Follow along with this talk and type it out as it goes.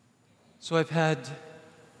So I've had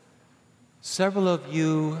several of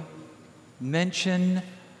you mention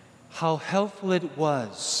how helpful it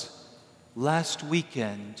was last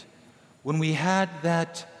weekend when we had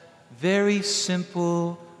that very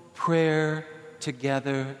simple prayer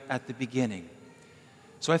together at the beginning.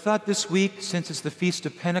 So I thought this week, since it's the Feast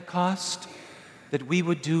of Pentecost, that we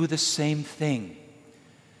would do the same thing.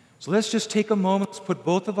 So let's just take a moment, let's put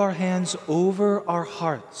both of our hands over our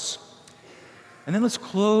hearts. And then let's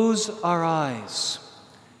close our eyes.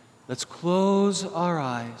 Let's close our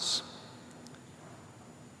eyes.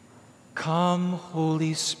 Come,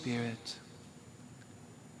 Holy Spirit.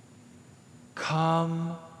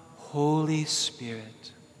 Come, Holy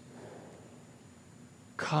Spirit.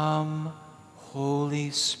 Come, Holy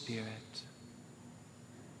Spirit.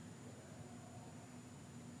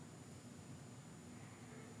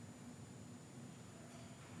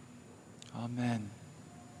 Amen.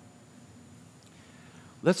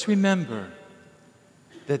 Let's remember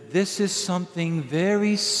that this is something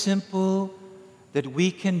very simple that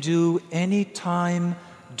we can do any time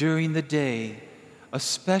during the day,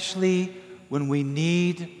 especially when we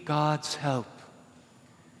need God's help.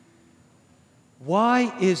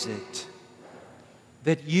 Why is it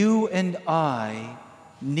that you and I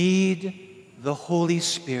need the Holy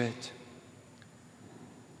Spirit?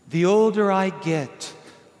 The older I get,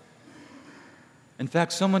 in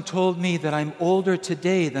fact, someone told me that I'm older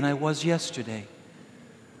today than I was yesterday.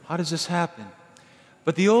 How does this happen?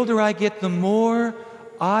 But the older I get, the more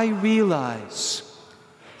I realize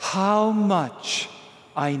how much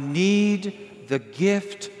I need the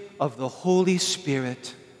gift of the Holy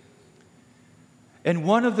Spirit. And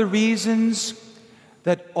one of the reasons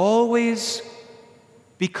that always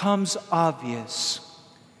becomes obvious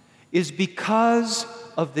is because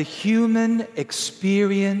of the human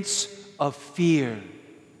experience of fear.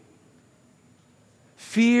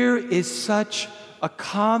 Fear is such a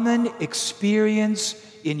common experience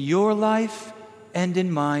in your life and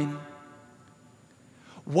in mine.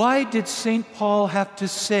 Why did St. Paul have to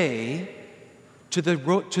say to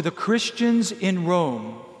the Christians in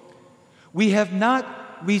Rome, "We have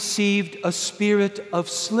not received a spirit of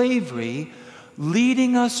slavery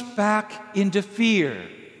leading us back into fear,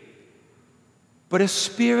 but a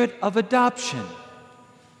spirit of adoption"?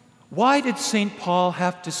 Why did St. Paul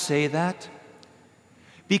have to say that?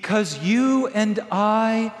 Because you and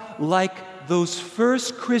I, like those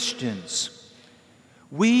first Christians,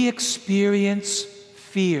 we experience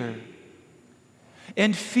fear.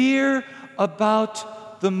 And fear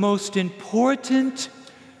about the most important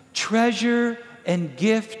treasure and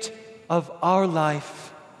gift of our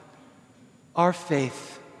life, our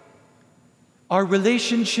faith, our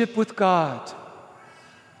relationship with God,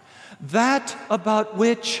 that about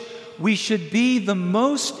which we should be the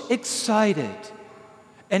most excited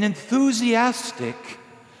and enthusiastic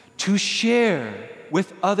to share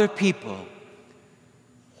with other people.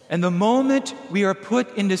 And the moment we are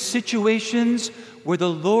put into situations where the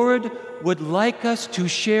Lord would like us to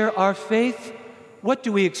share our faith, what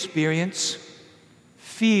do we experience?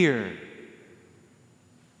 Fear.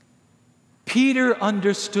 Peter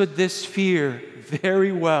understood this fear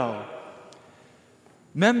very well.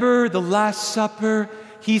 Remember the Last Supper?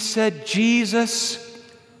 He said, "Jesus,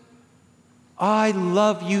 I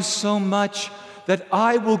love you so much that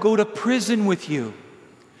I will go to prison with you,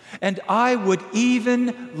 and I would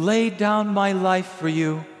even lay down my life for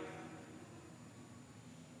you."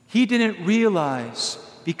 He didn't realize,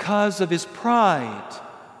 because of his pride,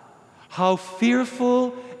 how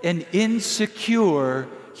fearful and insecure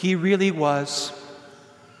he really was.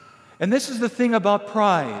 And this is the thing about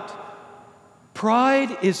pride.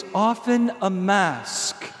 Pride is often a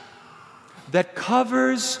mask that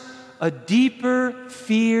covers a deeper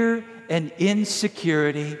fear and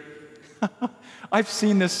insecurity. I've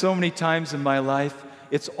seen this so many times in my life,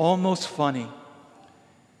 it's almost funny.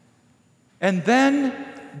 And then,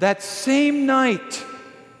 that same night,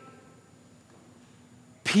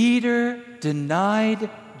 Peter denied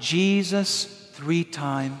Jesus 3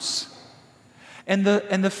 times. And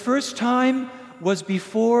the first time was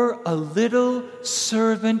before a little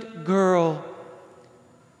servant girl.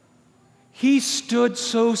 He stood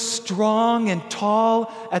so strong and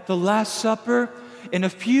tall at the Last Supper, and a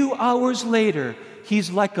few hours later, he's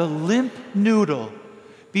like a limp noodle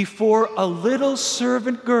before a little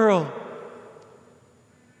servant girl.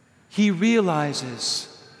 He realizes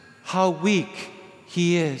how weak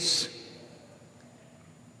he is.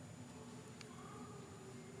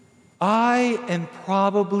 I am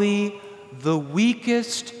probably the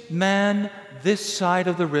weakest man this side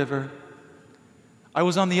of the river. I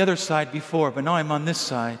was on the other side before, but now I'm on this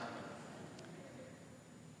side.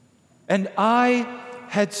 And I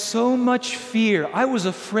had so much fear. I was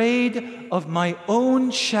afraid of my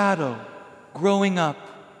own shadow growing up.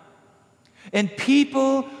 And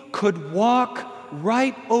people could walk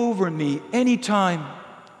right over me anytime.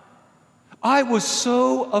 I was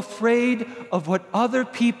so afraid of what other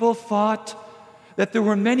people thought that there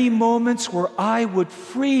were many moments where I would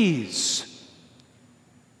freeze.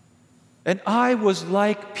 And I was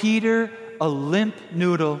like Peter, a limp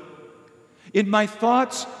noodle. In my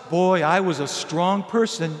thoughts, boy, I was a strong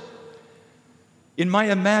person. In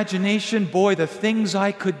my imagination, boy, the things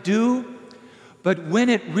I could do. But when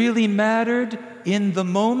it really mattered, in the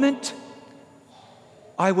moment,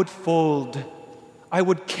 I would fold. I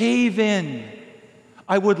would cave in.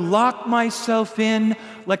 I would lock myself in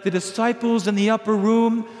like the disciples in the upper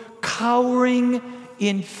room, cowering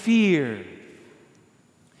in fear,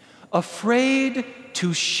 afraid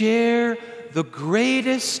to share the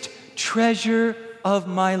greatest treasure of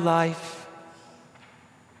my life.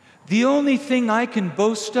 The only thing I can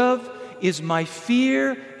boast of is my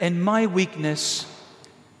fear and my weakness,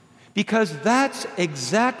 because that's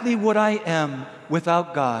exactly what I am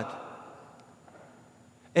without God.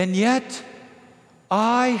 And yet,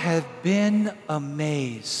 I have been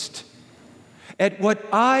amazed at what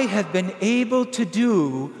I have been able to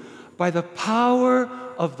do by the power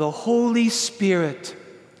of the Holy Spirit.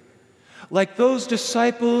 Like those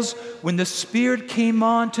disciples, when the Spirit came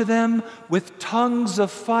on to them with tongues of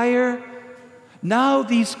fire, now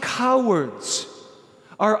these cowards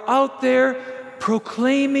are out there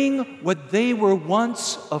proclaiming what they were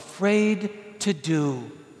once afraid to do.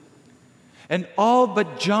 And all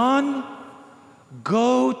but John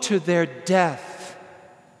go to their death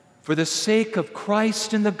for the sake of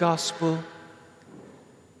Christ and the gospel.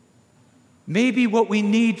 Maybe what we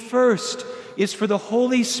need first is for the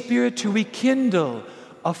Holy Spirit to rekindle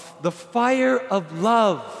the fire of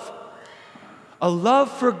love, a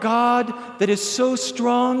love for God that is so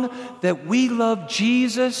strong that we love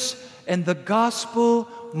Jesus and the gospel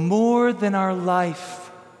more than our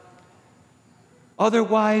life.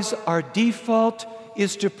 Otherwise, our default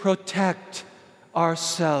is to protect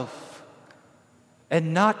ourselves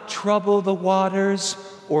and not trouble the waters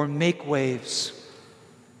or make waves.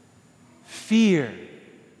 Fear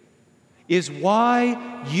is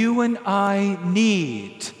why you and I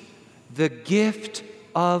need the gift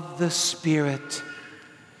of the Spirit,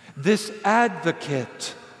 this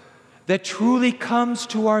advocate that truly comes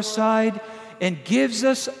to our side and gives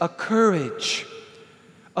us a courage,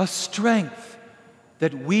 a strength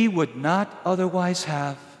that we would not otherwise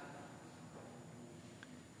have.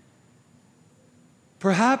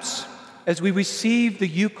 Perhaps as we receive the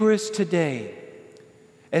Eucharist today,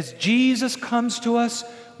 as Jesus comes to us,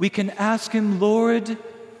 we can ask Him, Lord,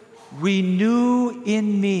 renew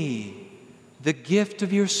in me the gift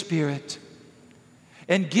of your Spirit,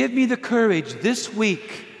 and give me the courage this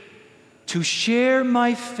week to share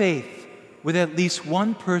my faith with at least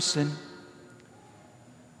one person.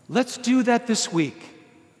 Let's do that this week.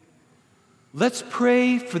 Let's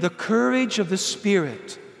pray for the courage of the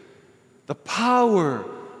Spirit, the power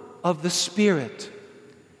of the Spirit,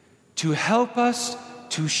 to help us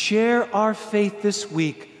to share our faith this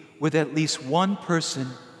week with at least one person.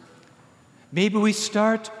 Maybe we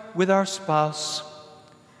start with our spouse,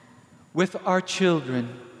 with our children,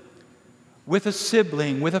 with a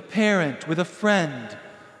sibling, with a parent, with a friend,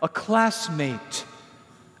 a classmate,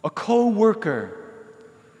 a co-worker.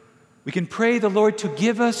 We can pray the Lord to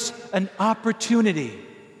give us an opportunity.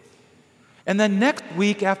 And then next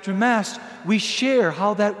week after Mass, we share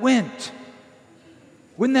how that went.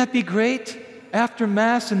 Wouldn't that be great? After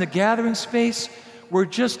Mass in the gathering space, we're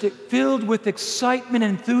just filled with excitement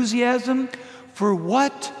and enthusiasm for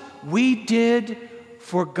what we did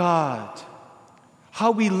for God.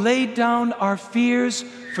 How we laid down our fears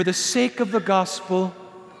for the sake of the gospel.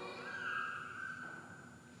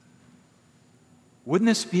 Wouldn't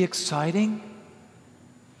this be exciting?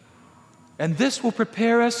 And this will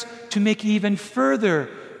prepare us to make even further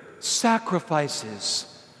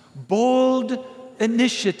sacrifices, bold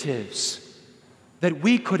initiatives that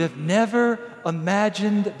we could have never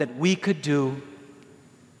imagined that we could do.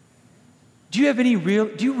 Do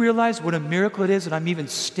you realize what a miracle it is that I'm even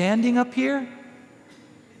standing up here?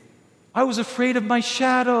 I was afraid of my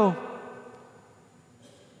shadow.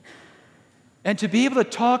 And to be able to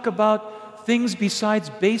talk about things besides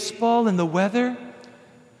baseball and the weather,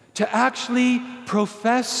 to actually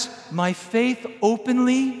profess my faith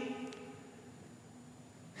openly,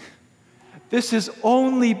 this is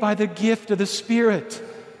only by the gift of the Spirit,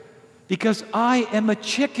 because I am a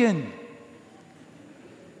chicken.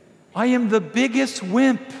 I am the biggest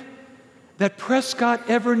wimp that Prescott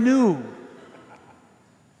ever knew.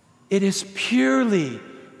 It is purely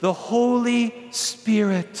the Holy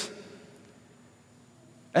Spirit.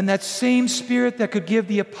 And that same Spirit that could give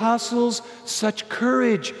the apostles such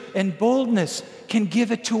courage and boldness can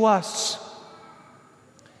give it to us.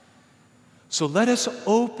 So let us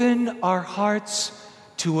open our hearts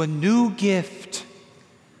to a new gift,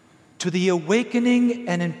 to the awakening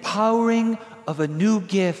and empowering of a new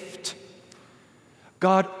gift.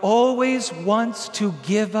 God always wants to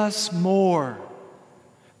give us more.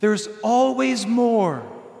 There's always more.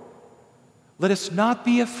 Let us not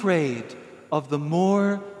be afraid of the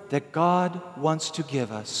more that God wants to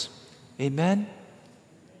give us. Amen.